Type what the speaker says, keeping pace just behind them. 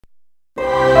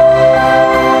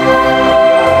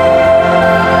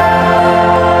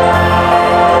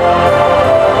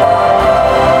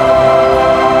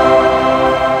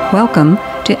Welcome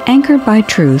to Anchored by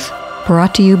Truth,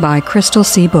 brought to you by Crystal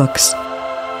C. Books.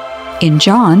 In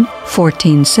John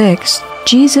 14:6,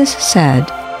 Jesus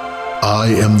said,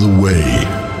 I am the way,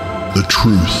 the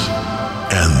truth,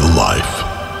 and the life.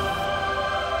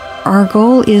 Our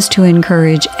goal is to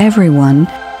encourage everyone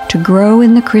to grow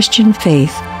in the Christian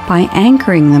faith by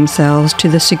anchoring themselves to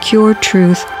the secure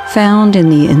truth found in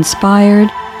the inspired,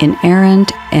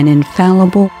 inerrant, and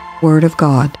infallible Word of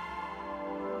God.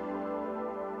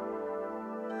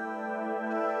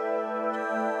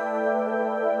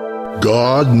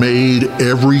 God made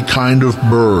every kind of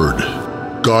bird.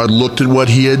 God looked at what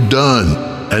he had done,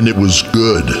 and it was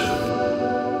good.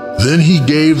 Then he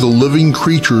gave the living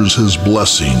creatures his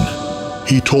blessing.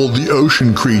 He told the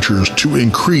ocean creatures to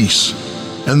increase,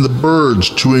 and the birds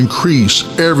to increase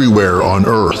everywhere on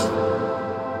earth.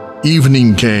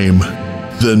 Evening came,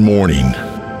 then morning.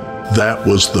 That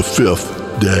was the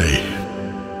fifth day.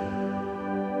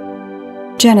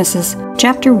 Genesis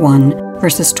chapter 1,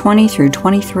 verses 20 through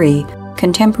 23,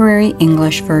 Contemporary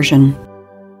English Version.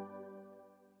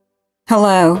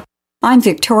 Hello, I'm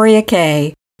Victoria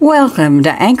Kay. Welcome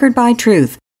to Anchored by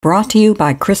Truth, brought to you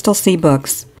by Crystal C.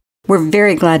 Books. We're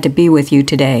very glad to be with you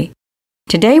today.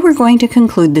 Today we're going to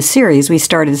conclude the series we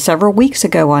started several weeks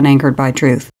ago on Anchored by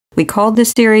Truth. We called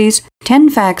this series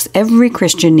 10 Facts Every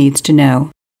Christian Needs to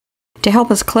Know. To help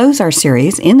us close our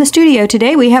series, in the studio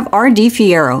today we have RD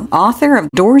Fierro, author of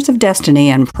Doors of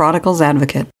Destiny and Prodigal's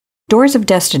Advocate. Doors of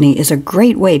Destiny is a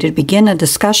great way to begin a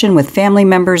discussion with family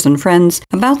members and friends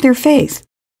about their faith.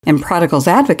 And Prodigal's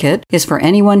Advocate is for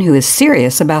anyone who is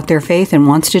serious about their faith and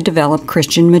wants to develop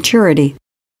Christian maturity.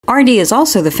 RD is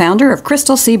also the founder of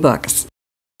Crystal C. Books.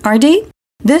 RD,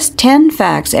 this 10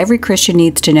 Facts Every Christian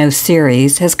Needs to Know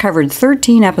series has covered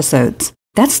 13 episodes.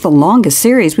 That's the longest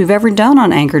series we've ever done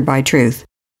on Anchored by Truth.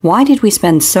 Why did we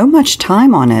spend so much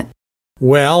time on it?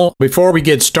 Well, before we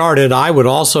get started, I would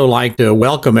also like to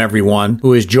welcome everyone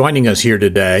who is joining us here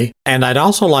today. And I'd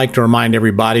also like to remind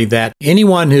everybody that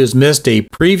anyone who's missed a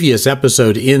previous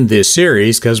episode in this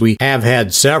series, because we have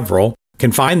had several,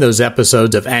 can find those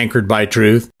episodes of Anchored by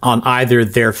Truth on either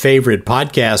their favorite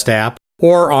podcast app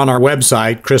or on our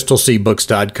website,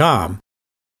 crystalcbooks.com.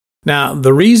 Now,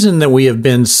 the reason that we have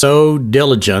been so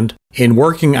diligent in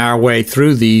working our way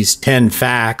through these 10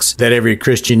 facts that every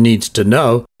Christian needs to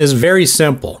know is very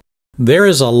simple. There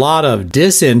is a lot of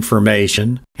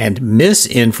disinformation and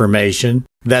misinformation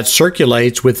that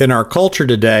circulates within our culture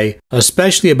today,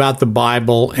 especially about the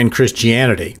Bible and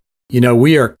Christianity. You know,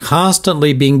 we are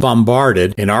constantly being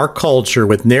bombarded in our culture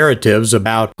with narratives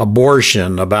about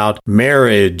abortion, about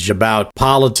marriage, about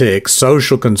politics,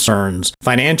 social concerns,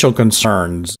 financial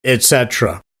concerns,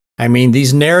 etc. I mean,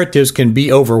 these narratives can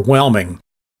be overwhelming,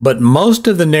 but most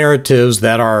of the narratives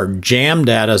that are jammed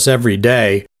at us every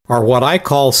day are what I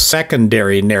call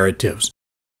secondary narratives.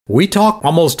 We talk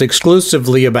almost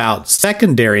exclusively about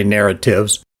secondary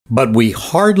narratives, but we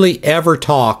hardly ever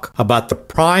talk about the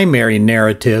primary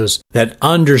narratives that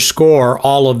underscore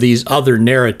all of these other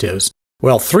narratives.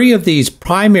 Well, 3 of these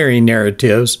primary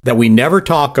narratives that we never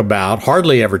talk about,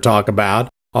 hardly ever talk about,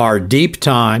 are deep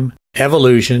time,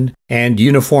 evolution, and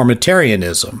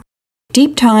uniformitarianism.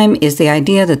 Deep time is the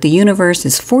idea that the universe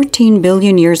is 14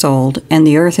 billion years old and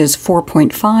the Earth is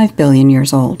 4.5 billion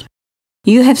years old.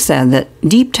 You have said that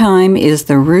deep time is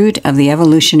the root of the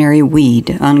evolutionary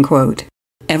weed, unquote.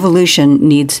 Evolution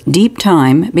needs deep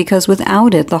time because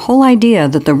without it, the whole idea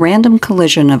that the random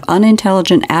collision of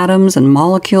unintelligent atoms and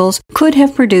molecules could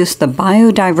have produced the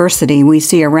biodiversity we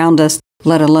see around us,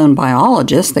 let alone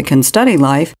biologists that can study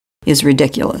life, is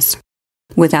ridiculous.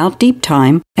 Without deep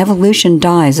time, evolution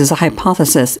dies as a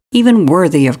hypothesis, even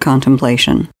worthy of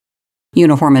contemplation.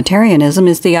 Uniformitarianism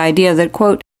is the idea that,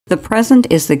 quote, the present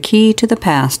is the key to the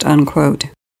past, unquote.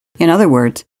 In other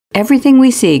words, everything we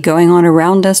see going on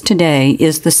around us today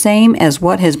is the same as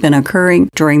what has been occurring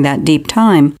during that deep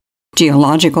time.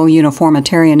 Geological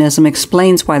uniformitarianism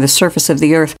explains why the surface of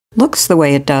the Earth looks the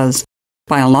way it does.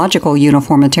 Biological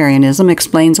uniformitarianism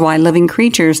explains why living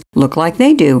creatures look like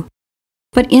they do.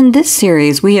 But in this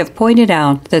series, we have pointed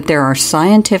out that there are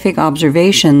scientific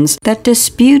observations that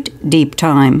dispute deep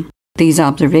time. These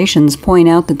observations point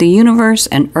out that the universe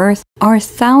and Earth are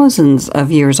thousands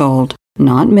of years old,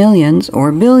 not millions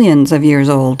or billions of years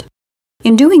old.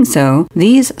 In doing so,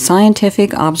 these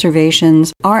scientific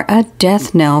observations are a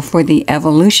death knell for the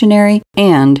evolutionary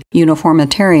and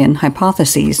uniformitarian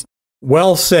hypotheses.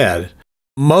 Well said.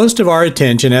 Most of our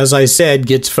attention, as I said,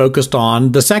 gets focused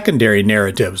on the secondary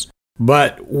narratives.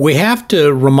 But we have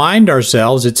to remind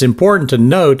ourselves, it's important to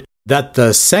note that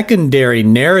the secondary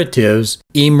narratives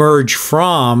emerge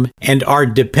from and are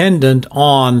dependent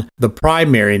on the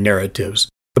primary narratives.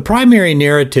 The primary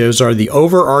narratives are the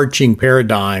overarching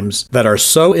paradigms that are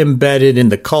so embedded in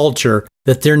the culture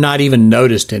that they're not even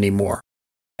noticed anymore.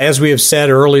 As we have said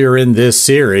earlier in this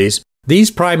series,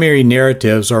 these primary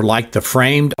narratives are like the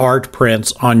framed art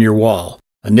prints on your wall.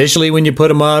 Initially, when you put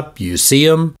them up, you see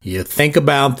them, you think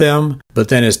about them, but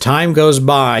then as time goes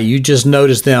by, you just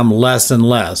notice them less and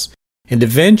less. And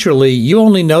eventually, you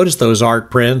only notice those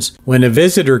art prints when a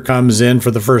visitor comes in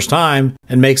for the first time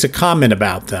and makes a comment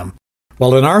about them.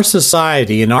 Well, in our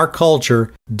society, in our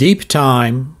culture, deep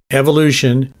time,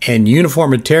 evolution, and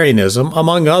uniformitarianism,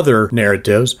 among other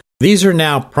narratives, these are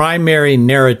now primary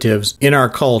narratives in our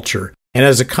culture. And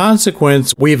as a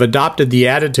consequence, we've adopted the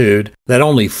attitude that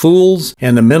only fools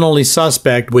and the mentally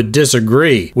suspect would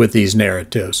disagree with these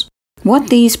narratives. What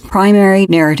these primary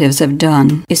narratives have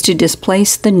done is to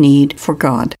displace the need for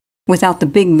God. Without the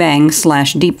Big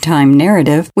Bang/deep time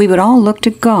narrative, we would all look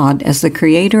to God as the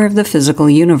creator of the physical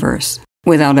universe.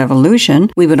 Without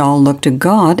evolution, we would all look to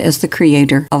God as the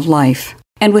creator of life.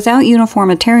 And without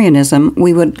uniformitarianism,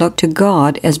 we would look to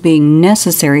God as being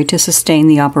necessary to sustain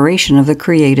the operation of the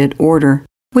created order.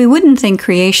 We wouldn't think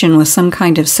creation was some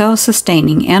kind of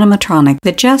self-sustaining animatronic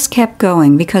that just kept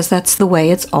going because that's the way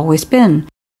it's always been.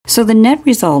 So the net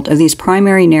result of these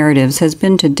primary narratives has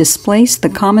been to displace the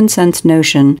common sense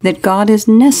notion that God is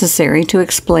necessary to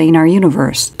explain our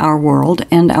universe, our world,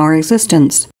 and our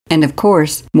existence. And of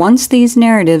course, once these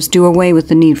narratives do away with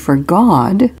the need for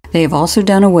God, they have also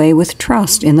done away with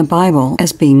trust in the Bible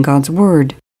as being God's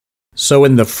Word. So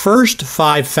in the first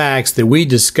 5 facts that we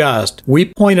discussed,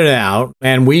 we pointed out,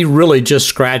 and we really just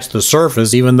scratched the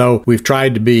surface, even though we've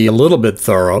tried to be a little bit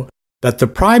thorough, that the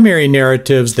primary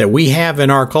narratives that we have in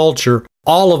our culture,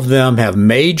 all of them have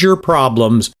major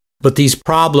problems, but these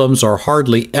problems are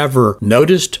hardly ever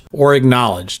noticed or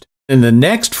acknowledged. In the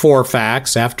next 4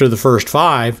 facts, after the first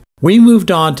 5, we moved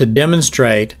on to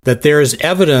demonstrate that there is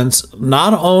evidence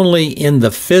not only in the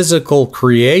physical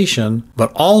creation,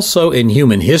 but also in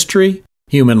human history,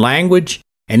 human language,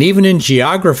 and even in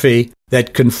geography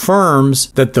that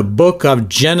confirms that the book of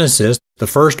Genesis, the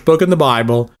first book in the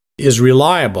Bible, is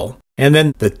reliable. And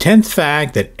then the 10th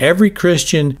fact that every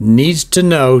Christian needs to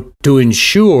know to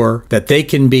ensure that they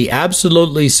can be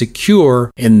absolutely secure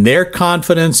in their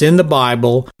confidence in the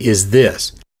Bible is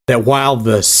this: that while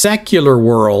the secular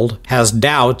world has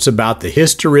doubts about the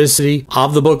historicity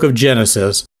of the book of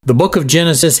Genesis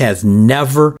has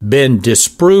never been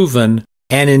disproven,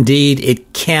 and indeed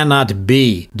it cannot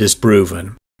be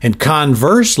disproven. And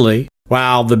conversely,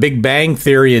 while the Big Bang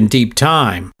Theory and deep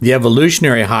time, the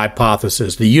evolutionary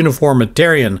hypothesis, the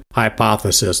uniformitarian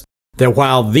hypothesis, that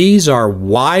while these are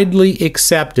widely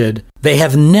accepted, they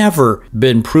have never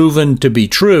been proven to be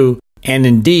true, and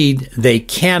indeed they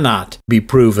cannot be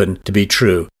proven to be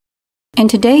true. And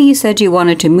today you said you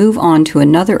wanted to move on to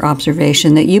another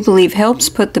observation that you believe helps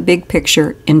put the big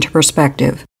picture into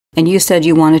perspective. And you said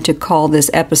you wanted to call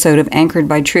this episode of Anchored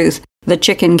by Truth, "The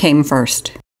Chicken Came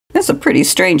First." That's a pretty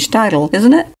strange title,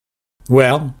 isn't it?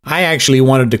 Well, I actually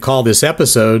wanted to call this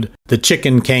episode "The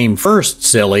Chicken Came First,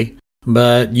 Silly,"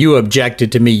 but you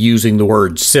objected to me using the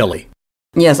word silly.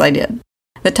 Yes, I did.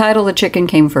 The title "The Chicken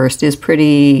Came First" is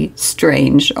pretty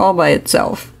strange all by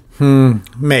itself.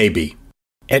 Maybe.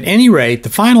 At any rate, the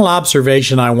final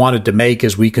observation I wanted to make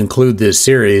as we conclude this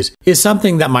series is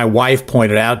something that my wife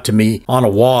pointed out to me on a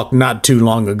walk not too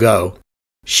long ago.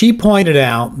 She pointed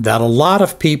out that a lot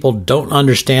of people don't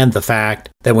understand the fact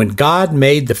that when God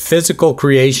made the physical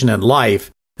creation and life,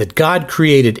 that God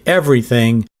created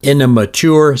everything in a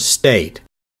mature state.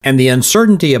 And the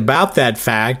uncertainty about that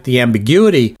fact, the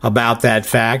ambiguity about that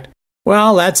fact,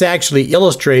 well, that's actually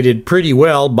illustrated pretty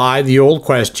well by the old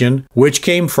question, which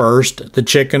came first, the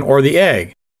chicken or the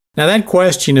egg? Now that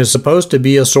question is supposed to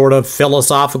be a sort of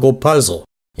philosophical puzzle.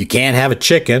 You can't have a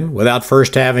chicken without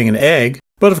first having an egg,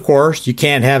 but of course you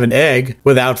can't have an egg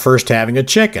without first having a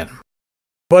chicken.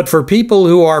 But for people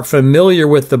who are familiar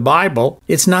with the Bible,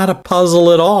 it's not a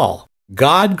puzzle at all.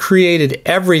 God created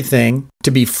everything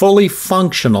to be fully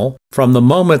functional from the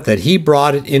moment that He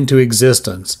brought it into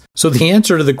existence. So the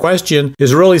answer to the question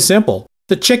is really simple.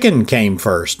 The chicken came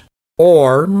first.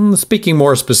 Or, speaking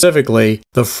more specifically,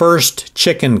 the first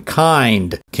chicken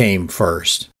kind came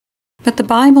first. But the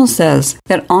Bible says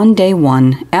that on day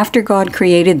 1, after God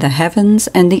created the heavens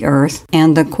and the earth,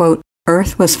 and the, quote,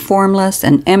 earth was formless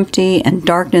and empty, and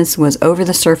darkness was over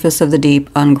the surface of the deep,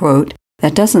 unquote,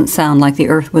 that doesn't sound like the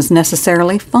earth was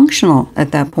necessarily functional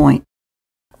at that point.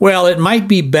 Well, it might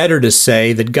be better to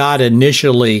say that God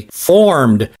initially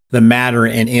formed the matter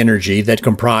and energy that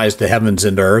comprised the heavens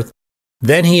and earth.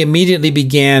 Then he immediately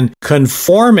began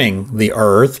conforming the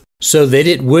earth so that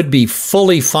it would be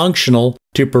fully functional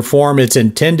to perform its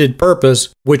intended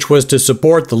purpose, which was to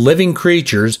support the living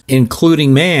creatures,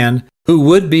 including man, who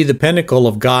would be the pinnacle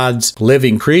of God's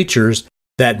living creatures,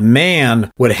 that man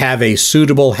would have a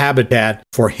suitable habitat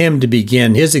for him to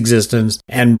begin his existence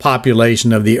and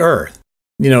population of the earth.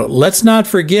 Let's not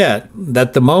forget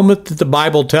that the moment that the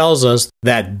Bible tells us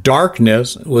that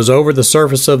darkness was over the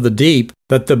surface of the deep,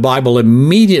 that the Bible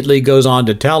immediately goes on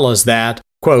to tell us that,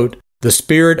 quote, the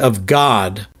Spirit of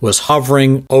God was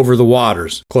hovering over the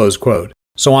waters, close quote.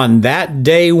 So on that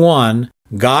day one,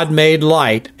 God made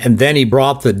light, and then he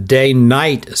brought the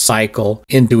day-night cycle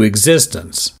into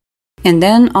existence. And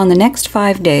then on the next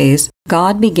 5 days,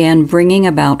 God began bringing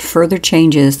about further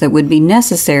changes that would be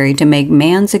necessary to make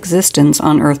man's existence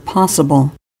on earth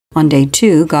possible. On day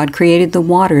 2, God created the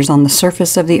waters on the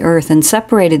surface of the earth and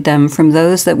separated them from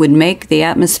those that would make the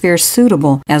atmosphere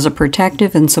suitable as a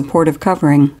protective and supportive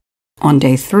covering. On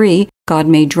day 3, God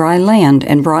made dry land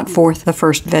and brought forth the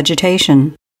first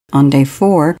vegetation. On day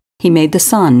 4, he made the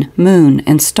sun, moon,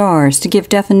 and stars to give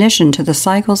definition to the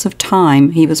cycles of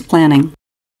time he was planning.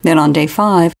 Then on day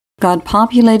 5, God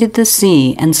populated the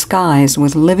sea and skies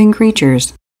with living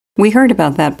creatures. We heard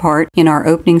about that part in our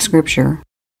opening scripture.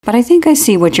 But I think I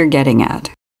see what you're getting at.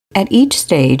 At each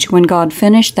stage, when God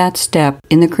finished that step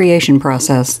in the creation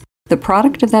process, the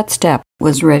product of that step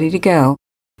was ready to go.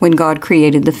 When God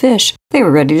created the fish, they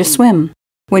were ready to swim.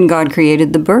 When God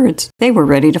created the birds, they were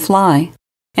ready to fly.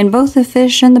 And both the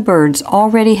fish and the birds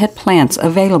already had plants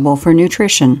available for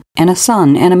nutrition, and a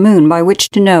sun and a moon by which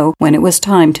to know when it was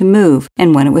time to move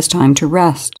and when it was time to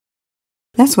rest.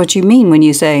 That's what you mean when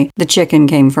you say the chicken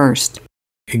came first.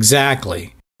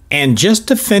 Exactly. And just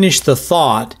to finish the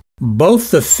thought,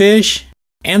 both the fish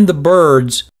and the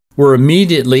birds were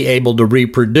immediately able to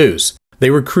reproduce. They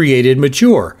were created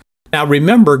mature. Now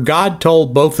remember, God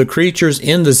told both the creatures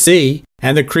in the sea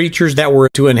and the creatures that were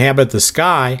to inhabit the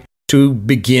sky to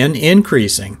begin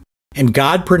increasing. And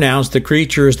God pronounced the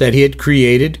creatures that he had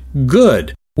created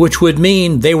good, which would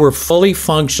mean they were fully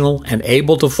functional and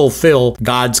able to fulfill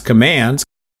God's commands,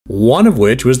 one of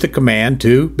which was the command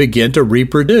to begin to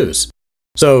reproduce.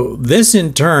 So this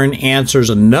in turn answers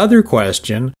another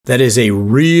question that is a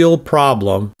real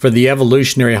problem for the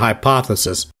evolutionary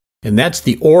hypothesis, and that's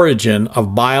the origin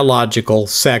of biological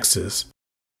sexes.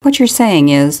 What you're saying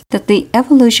is that the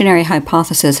evolutionary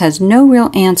hypothesis has no real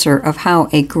answer of how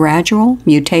a gradual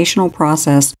mutational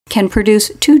process can produce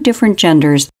two different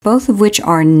genders, both of which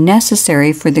are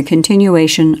necessary for the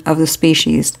continuation of the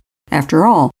species. After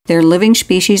all, there are living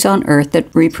species on Earth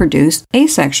that reproduce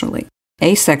asexually.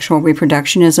 Asexual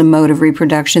reproduction is a mode of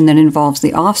reproduction that involves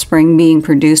the offspring being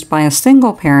produced by a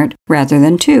single parent rather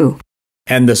than two.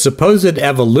 And the supposed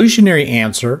evolutionary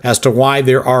answer as to why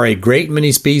there are a great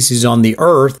many species on the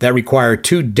earth that require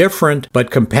two different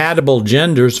but compatible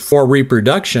genders for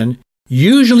reproduction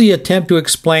usually attempt to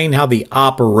explain how the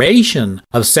operation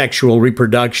of sexual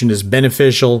reproduction is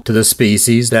beneficial to the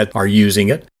species that are using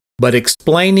it. But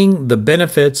explaining the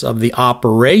benefits of the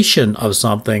operation of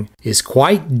something is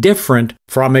quite different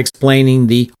from explaining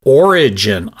the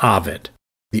origin of it.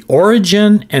 The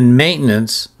origin and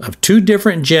maintenance of two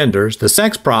different genders, the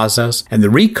sex process, and the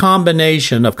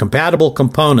recombination of compatible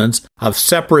components of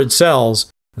separate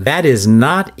cells, that is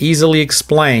not easily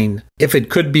explained, if it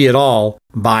could be at all,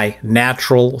 by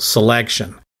natural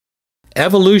selection.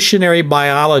 Evolutionary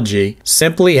biology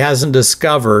simply hasn't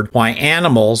discovered why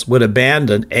animals would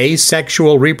abandon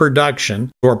asexual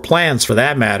reproduction, or plants for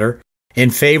that matter, in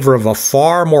favor of a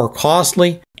far more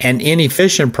costly and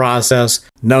inefficient process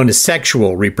known as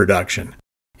sexual reproduction.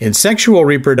 In sexual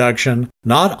reproduction,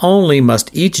 not only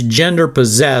must each gender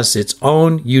possess its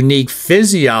own unique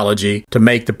physiology to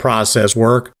make the process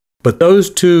work, but those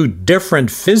two different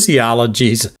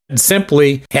physiologies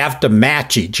simply have to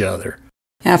match each other.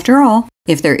 After all,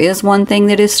 if there is one thing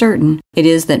that is certain, it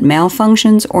is that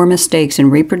malfunctions or mistakes in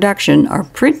reproduction are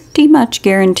pretty much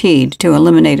guaranteed to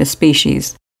eliminate a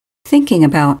species. Thinking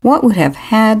about what would have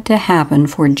had to happen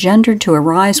for gender to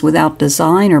arise without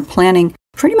design or planning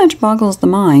pretty much boggles the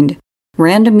mind.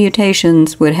 Random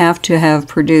mutations would have to have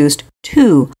produced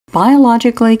two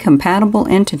biologically compatible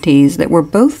entities that were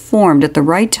both formed at the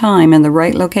right time and the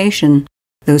right location.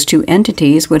 Those two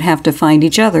entities would have to find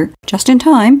each other just in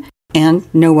time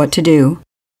and know what to do.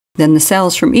 Then the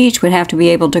cells from each would have to be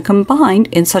able to combine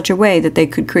in such a way that they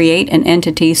could create an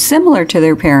entity similar to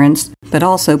their parents, but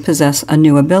also possess a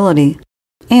new ability.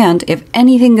 And if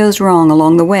anything goes wrong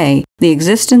along the way, the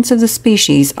existence of the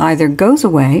species either goes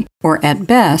away, or at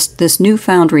best, this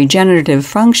newfound regenerative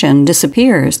function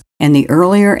disappears, and the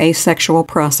earlier asexual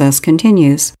process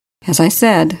continues. As I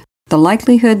said, the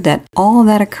likelihood that all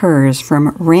that occurs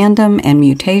from random and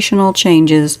mutational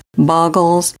changes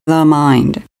boggles the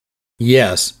mind.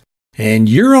 Yes, and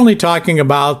you're only talking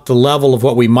about the level of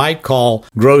what we might call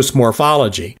gross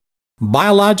morphology.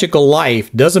 Biological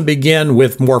life doesn't begin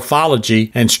with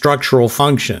morphology and structural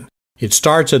function. It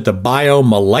starts at the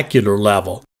biomolecular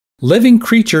level. Living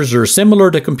creatures are similar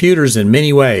to computers in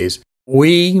many ways.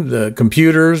 We, the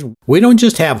computers, we don't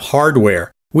just have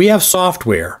hardware. We have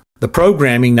software, the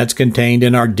programming that's contained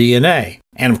in our DNA.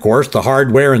 And of course, the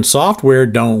hardware and software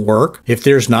don't work if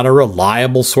there's not a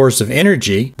reliable source of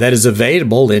energy that is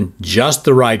available in just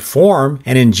the right form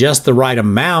and in just the right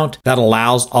amount that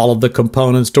allows all of the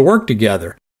components to work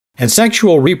together. And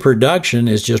sexual reproduction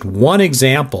is just one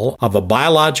example of a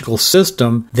biological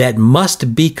system that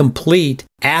must be complete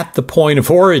at the point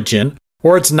of origin,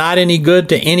 or it's not any good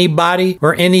to anybody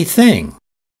or anything.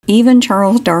 Even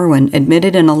Charles Darwin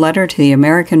admitted in a letter to the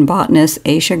American botanist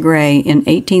Asa Gray in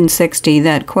 1860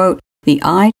 that, quote, "The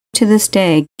eye to this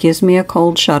day gives me a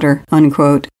cold shudder,"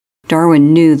 unquote.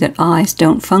 Darwin knew that eyes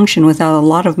don't function without a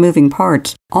lot of moving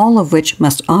parts, all of which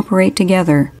must operate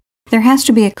together. There has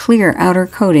to be a clear outer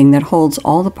coating that holds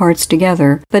all the parts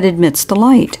together but admits the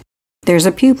light. There's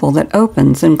a pupil that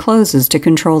opens and closes to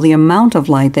control the amount of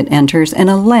light that enters and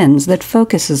a lens that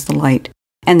focuses the light.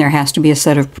 And there has to be a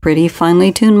set of pretty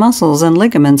finely tuned muscles and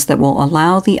ligaments that will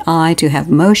allow the eye to have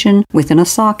motion within a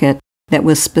socket that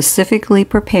was specifically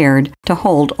prepared to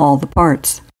hold all the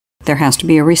parts. There has to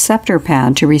be a receptor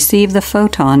pad to receive the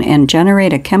photon and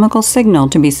generate a chemical signal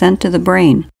to be sent to the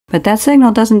brain. But that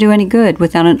signal doesn't do any good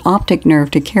without an optic nerve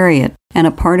to carry it, and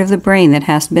a part of the brain that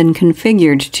has been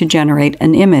configured to generate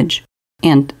an image.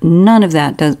 And none of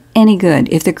that does any good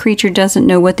if the creature doesn't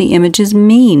know what the images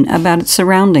mean about its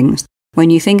surroundings. When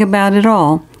you think about it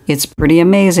all, it's pretty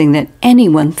amazing that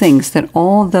anyone thinks that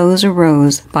all those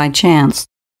arose by chance.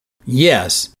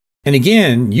 Yes. And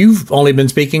again, you've only been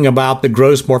speaking about the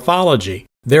gross morphology.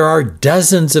 There are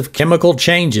dozens of chemical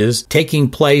changes taking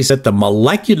place at the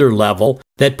molecular level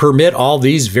that permit all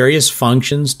these various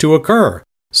functions to occur.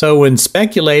 So when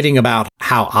speculating about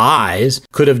how eyes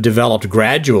could have developed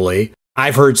gradually,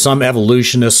 I've heard some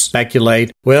evolutionists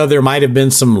speculate, well, there might have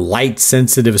been some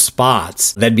light-sensitive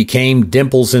spots that became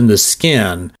dimples in the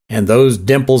skin, and those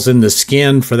dimples in the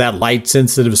skin for that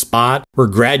light-sensitive spot were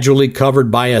gradually covered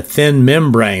by a thin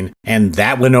membrane, and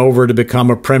that went over to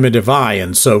become a primitive eye,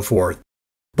 and so forth.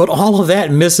 But all of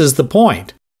that misses the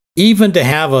point. Even to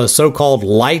have a so-called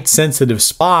light-sensitive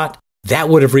spot, that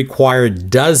would have required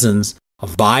dozens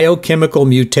of biochemical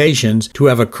mutations to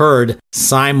have occurred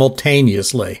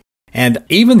simultaneously. And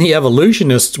even the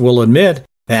evolutionists will admit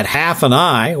that half an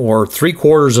eye or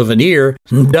 3/4 of an ear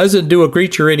doesn't do a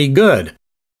creature any good.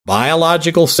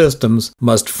 Biological systems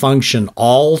must function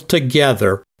all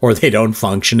together or they don't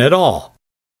function at all.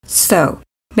 So,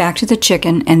 back to the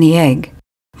chicken and the egg.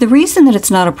 The reason that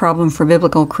it's not a problem for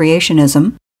biblical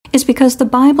creationism is because the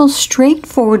Bible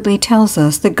straightforwardly tells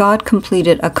us that God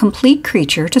completed a complete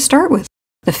creature to start with.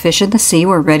 The fish in the sea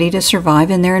were ready to survive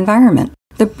in their environment.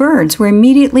 The birds were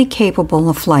immediately capable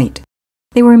of flight.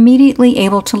 They were immediately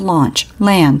able to launch,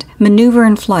 land, maneuver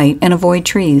in flight, and avoid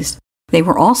trees. They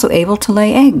were also able to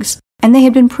lay eggs, and they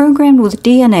had been programmed with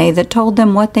DNA that told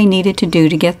them what they needed to do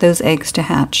to get those eggs to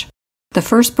hatch. The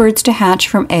first birds to hatch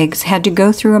from eggs had to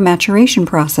go through a maturation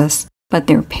process, but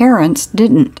their parents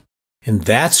didn't. And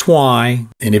that's why,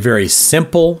 in a very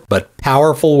simple but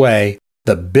powerful way,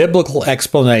 the biblical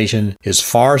explanation is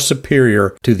far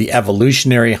superior to the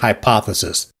evolutionary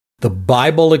hypothesis. The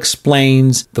Bible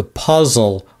explains the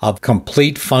puzzle of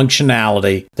complete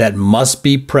functionality that must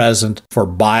be present for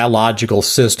biological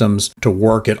systems to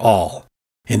work at all.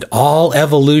 And all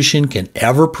evolution can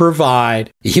ever provide,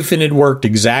 even if it worked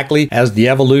exactly as the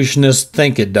evolutionists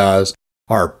think it does,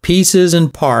 are pieces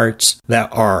and parts that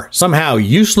are somehow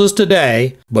useless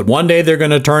today, but one day they're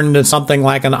going to turn into something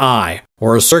like an eye,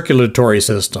 or a circulatory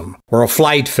system, or a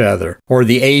flight feather, or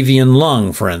the avian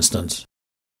lung, for instance.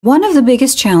 One of the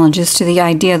biggest challenges to the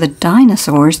idea that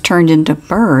dinosaurs turned into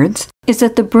birds is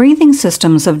that the breathing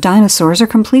systems of dinosaurs are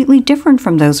completely different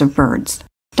from those of birds.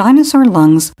 Dinosaur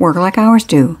lungs work like ours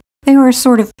do. They are a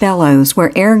sort of bellows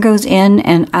where air goes in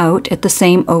and out at the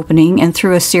same opening and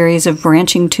through a series of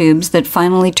branching tubes that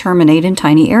finally terminate in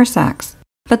tiny air sacs.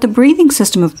 But the breathing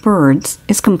system of birds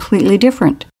is completely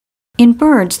different. In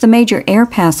birds, the major air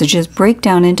passages break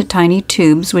down into tiny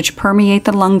tubes which permeate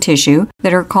the lung tissue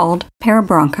that are called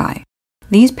parabronchi.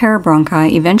 These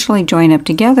parabronchi eventually join up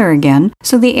together again,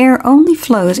 so the air only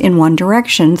flows in one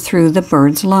direction through the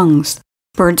bird's lungs.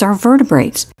 Birds are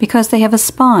vertebrates because they have a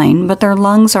spine, but their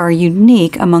lungs are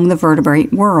unique among the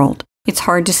vertebrate world. It's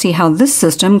hard to see how this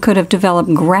system could have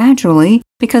developed gradually,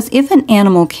 because if an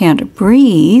animal can't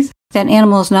breathe, that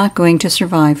animal is not going to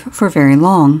survive for very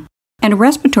long. And a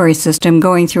respiratory system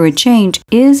going through a change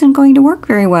isn't going to work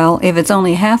very well if it's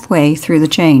only halfway through the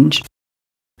change.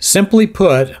 Simply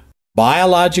put,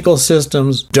 biological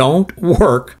systems don't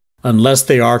work unless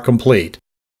they are complete.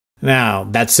 Now,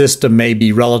 that system may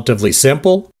be relatively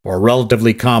simple or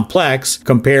relatively complex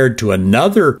compared to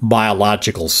another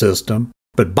biological system,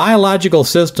 but biological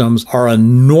systems are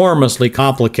enormously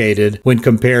complicated when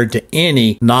compared to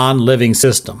any non-living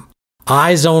system.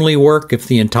 Eyes only work if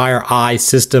the entire eye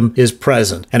system is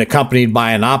present and accompanied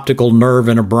by an optical nerve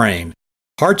in a brain.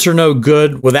 Hearts are no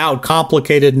good without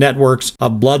complicated networks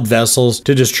of blood vessels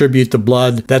to distribute the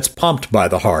blood that's pumped by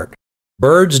the heart.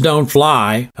 Birds don't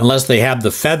fly unless they have the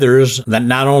feathers that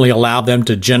not only allow them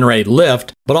to generate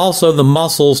lift, but also the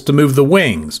muscles to move the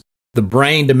wings, the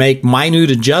brain to make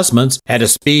minute adjustments at a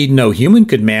speed no human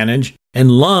could manage, and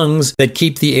lungs that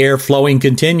keep the air flowing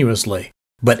continuously.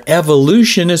 But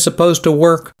evolution is supposed to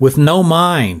work with no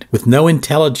mind, with no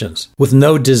intelligence, with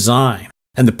no design.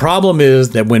 And the problem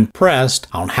is that when pressed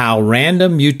on how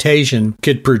random mutation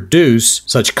could produce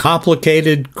such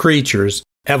complicated creatures,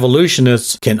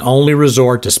 evolutionists can only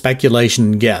resort to speculation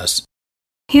and guess.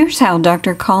 Here's how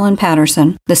Dr. Colin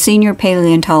Patterson, the senior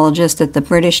paleontologist at the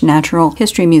British Natural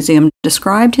History Museum,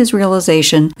 described his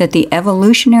realization that the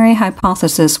evolutionary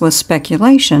hypothesis was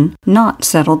speculation, not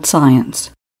settled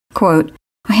science. Quote,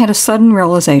 "I had a sudden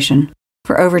realization.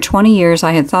 For over 20 years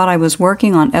I had thought I was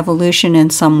working on evolution in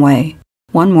some way.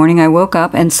 One morning I woke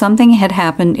up and something had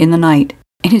happened in the night,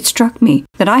 and it struck me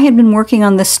that I had been working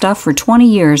on this stuff for 20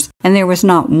 years and there was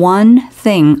not one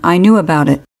thing I knew about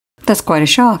it. That's quite a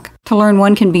shock, to learn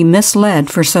one can be misled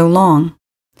for so long.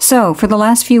 So, for the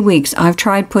last few weeks, I've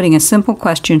tried putting a simple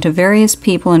question to various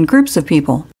people and groups of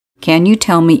people. Can you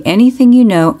tell me anything you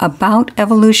know about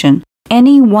evolution?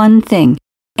 Any one thing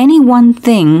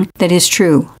that is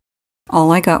true?"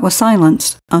 All I got was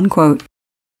silence, unquote.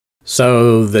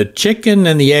 So the chicken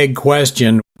and the egg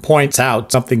question points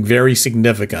out something very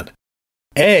significant.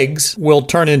 Eggs will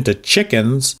turn into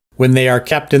chickens when they are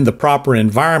kept in the proper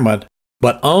environment,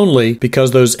 but only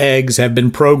because those eggs have been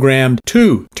programmed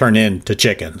to turn into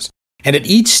chickens. And at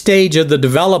each stage of the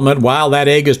development, while that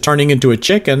egg is turning into a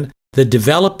chicken, the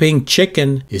developing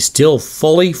chicken is still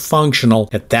fully functional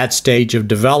at that stage of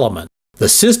development. The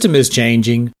system is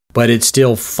changing, but it's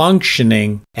still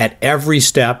functioning at every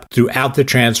step throughout the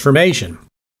transformation.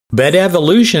 But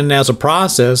evolution as a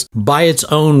process, by its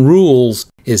own rules,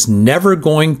 is never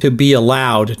going to be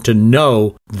allowed to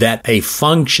know that a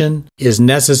function is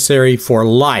necessary for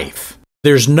life.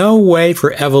 There's no way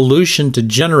for evolution to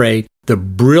generate the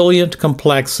brilliant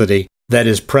complexity that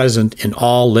is present in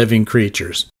all living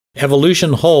creatures.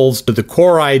 Evolution holds to the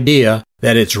core idea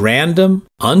that it's random,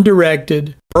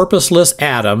 undirected, purposeless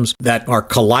atoms that are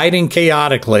colliding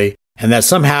chaotically, and that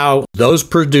somehow those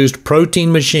produced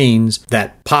protein machines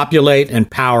that populate and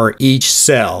power each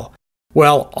cell.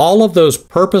 Well, all of those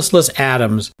purposeless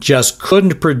atoms just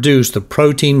couldn't produce the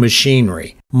protein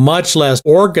machinery, much less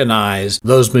organize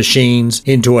those machines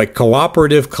into a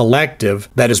cooperative collective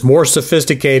that is more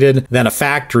sophisticated than a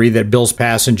factory that builds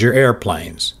passenger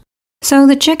airplanes. So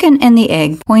the chicken and the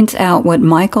egg points out what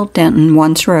Michael Denton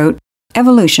once wrote,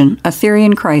 "Evolution, a Theory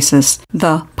in Crisis,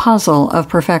 the Puzzle of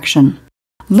Perfection."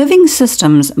 Living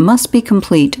systems must be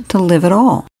complete to live at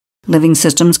all. Living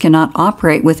systems cannot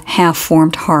operate with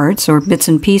half-formed hearts or bits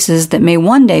and pieces that may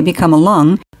one day become a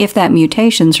lung if that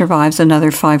mutation survives another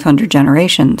 500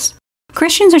 generations.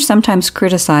 Christians are sometimes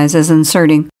criticized as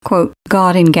inserting, quote,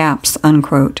 "God in gaps,"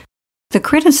 unquote. The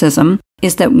criticism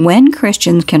is that when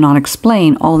Christians cannot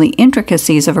explain all the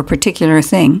intricacies of a particular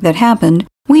thing that happened,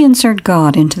 we insert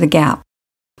God into the gap.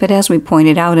 But as we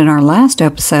pointed out in our last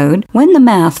episode, when the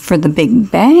math for the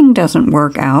Big Bang doesn't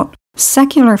work out,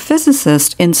 secular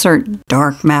physicists insert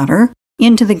dark matter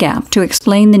into the gap to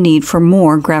explain the need for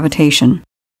more gravitation.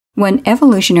 When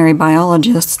evolutionary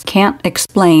biologists can't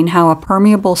explain how a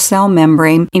permeable cell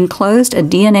membrane enclosed a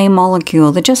DNA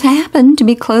molecule that just happened to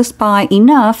be close by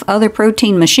enough other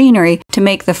protein machinery to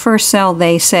make the first cell,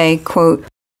 they say, quote,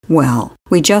 "Well,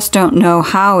 we just don't know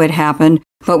how it happened,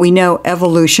 but we know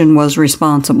evolution was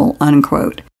responsible,"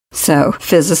 unquote. So,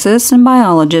 physicists and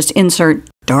biologists insert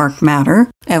dark matter,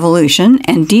 evolution,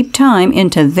 and deep time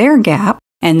into their gap,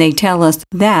 and they tell us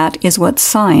that is what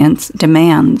science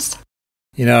demands.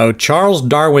 Charles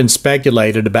Darwin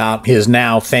speculated about his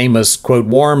now famous, quote,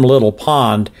 warm little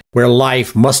pond where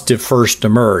life must have first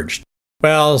emerged.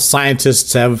 Well,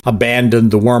 scientists have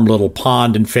abandoned the warm little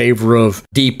pond in favor of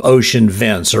deep ocean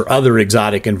vents or other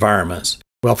exotic environments.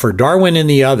 Well, for Darwin and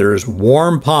the others,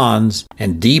 warm ponds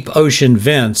and deep ocean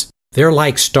vents, they're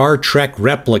like Star Trek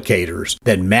replicators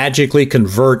that magically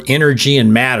convert energy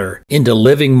and matter into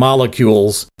living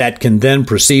molecules that can then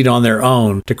proceed on their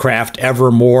own to craft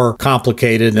ever more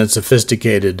complicated and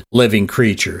sophisticated living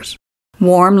creatures.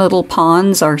 Warm little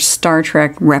ponds are Star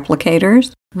Trek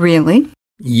replicators? Really?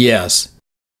 Yes.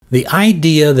 The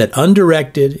idea that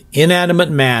undirected, inanimate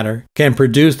matter can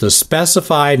produce the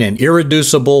specified and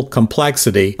irreducible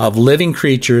complexity of living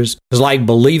creatures is like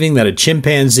believing that a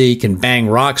chimpanzee can bang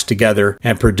rocks together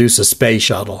and produce a space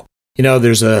shuttle.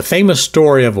 There's a famous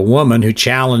story of a woman who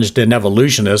challenged an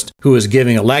evolutionist who was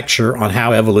giving a lecture on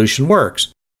how evolution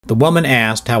works. The woman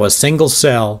asked how a single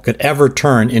cell could ever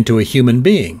turn into a human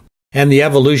being. And the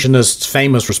evolutionist's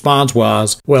famous response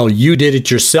was, "Well, you did it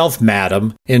yourself,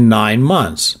 madam, in 9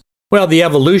 months." Well, the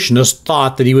evolutionist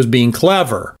thought that he was being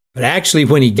clever, but actually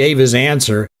when he gave his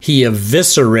answer, he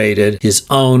eviscerated his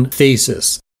own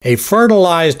thesis. A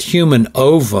fertilized human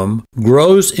ovum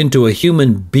grows into a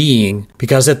human being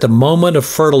because at the moment of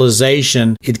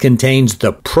fertilization, it contains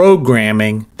the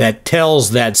programming that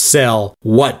tells that cell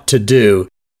what to do.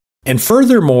 And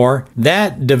furthermore,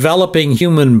 that developing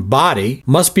human body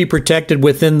must be protected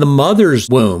within the mother's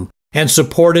womb and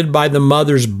supported by the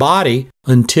mother's body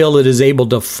until it is able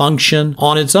to function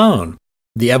on its own.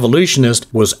 The evolutionist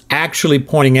was actually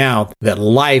pointing out that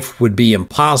life would be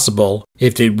impossible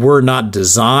if it were not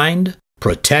designed,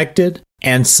 protected,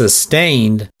 and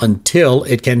sustained until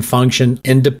it can function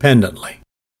independently.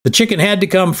 The chicken had to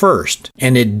come first,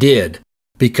 and it did,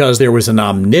 because there was an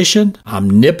omniscient,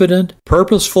 omnipotent,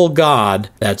 purposeful God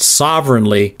that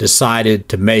sovereignly decided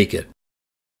to make it.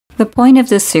 The point of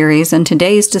this series and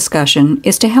today's discussion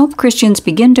is to help Christians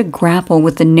begin to grapple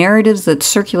with the narratives that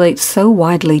circulate so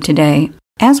widely today.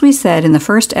 As we said in the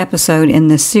first episode in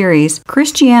this series,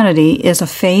 Christianity is a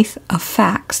faith of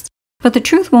facts. But the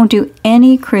truth won't do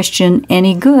any Christian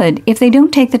any good if they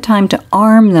don't take the time to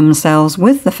arm themselves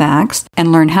with the facts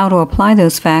and learn how to apply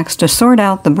those facts to sort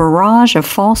out the barrage of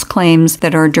false claims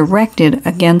that are directed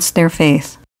against their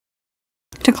faith.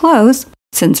 To close,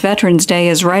 since Veterans Day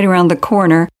is right around the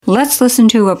corner, let's listen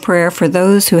to a prayer for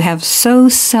those who have so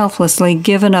selflessly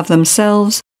given of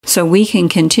themselves so we can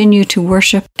continue to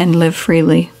worship and live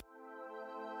freely.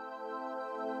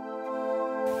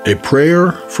 A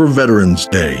prayer for Veterans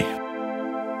Day.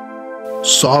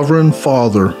 Sovereign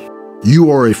Father, you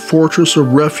are a fortress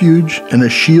of refuge and a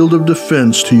shield of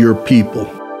defense to your people.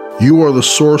 You are the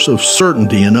source of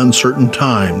certainty in uncertain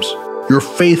times. Your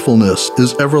faithfulness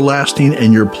is everlasting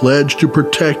and your pledge to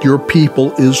protect your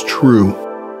people is true.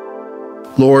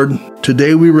 Lord,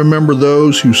 today we remember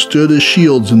those who stood as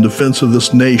shields in defense of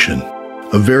this nation,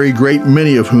 a very great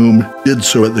many of whom did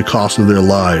so at the cost of their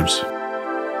lives.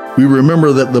 We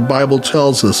remember that the Bible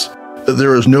tells us that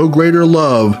there is no greater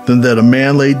love than that a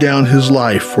man lay down his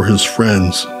life for his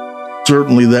friends.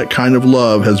 Certainly that kind of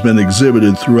love has been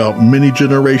exhibited throughout many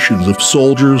generations of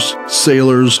soldiers,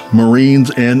 sailors,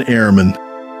 Marines, and airmen.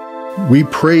 We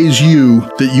praise you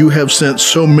that you have sent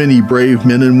so many brave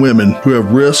men and women who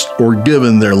have risked or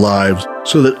given their lives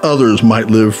so that others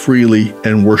might live freely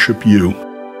and worship you.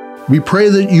 We pray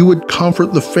that you would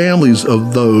comfort the families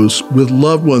of those with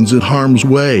loved ones in harm's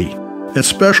way, and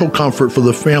special comfort for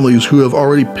the families who have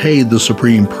already paid the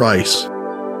supreme price.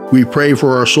 We pray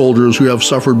for our soldiers who have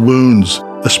suffered wounds,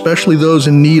 especially those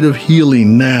in need of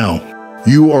healing now.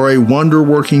 You are a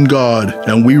wonder-working God,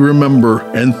 and we remember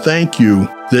and thank you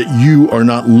that you are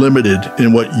not limited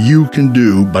in what you can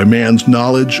do by man's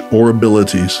knowledge or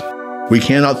abilities. We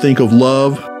cannot think of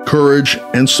love, courage,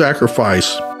 and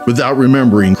sacrifice without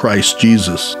remembering Christ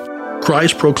Jesus.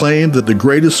 Christ proclaimed that the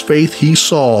greatest faith he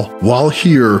saw while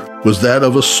here was that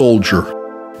of a soldier.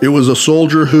 It was a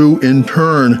soldier who, in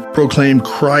turn, proclaimed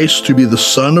Christ to be the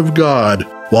Son of God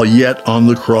while yet on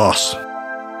the cross.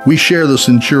 We share the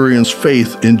centurion's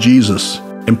faith in Jesus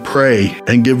and pray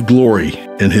and give glory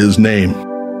in his name.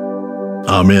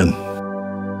 Amen.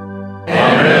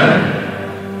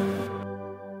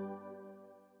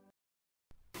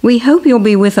 We hope you'll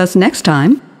be with us next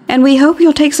time, and we hope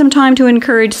you'll take some time to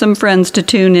encourage some friends to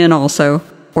tune in also,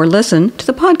 or listen to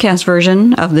the podcast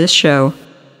version of this show.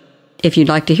 If you'd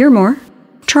like to hear more,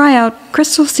 try out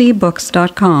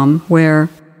crystalseabooks.com, where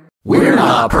we're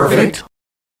not perfect,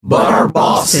 but our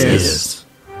boss is.